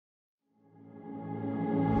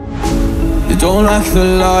Don't like the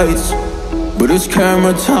lights, but it's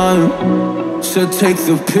camera time. Said take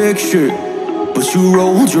the picture, but you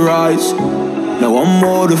rolled your eyes. Now I'm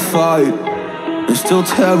mortified and still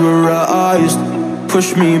terrorized.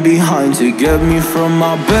 Push me behind to get me from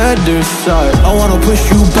my better side. I wanna push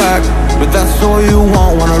you back, but that's all you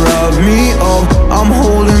want. Wanna rub me up, I'm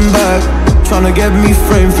holding back. Tryna get me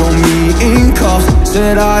framed, throw me in cuffs.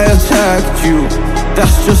 Said I attacked you,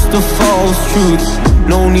 that's just a false truth.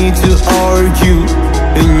 No need to argue,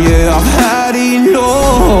 and yeah, I've had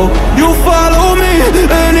enough. You follow me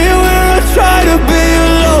anywhere I try to be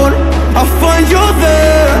alone, I find you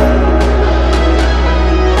there.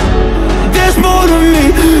 There's more to me,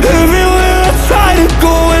 everywhere I try to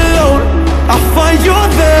go alone, I find you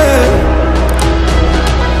there.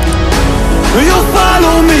 You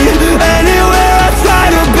follow me anywhere I try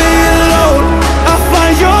to be alone, I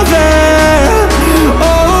find you there.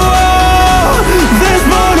 Oh, there's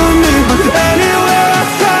more to me, anywhere I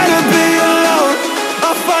try to be alone,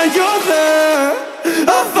 I find you there,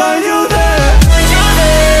 I find you there.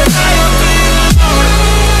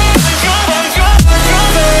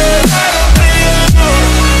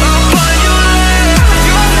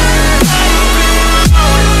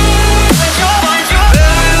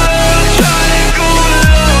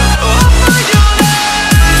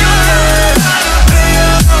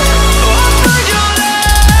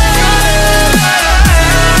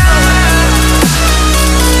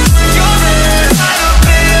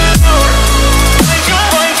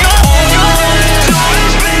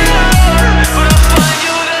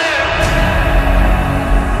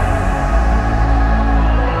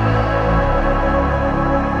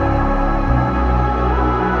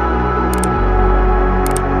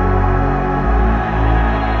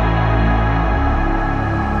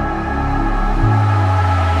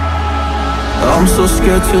 I'm so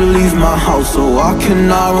scared to leave my house, so I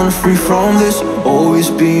cannot run free from this. Always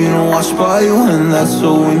being watched by you, and that's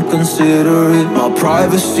so inconsiderate. My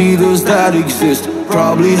privacy, does that exist?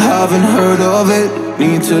 Probably haven't heard of it.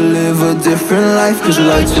 Need to live a different life, cause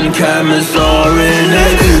lights and cameras are in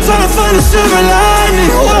it. Trying to find a silver lining,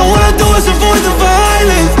 all I wanna do is avoid the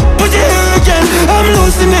violence. But you're here again, I'm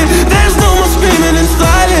losing it. There's no more screaming in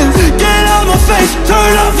silence. Get out my face,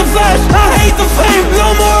 turn off the flash. I hate the fame, no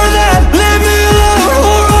more of that. Leave me alone.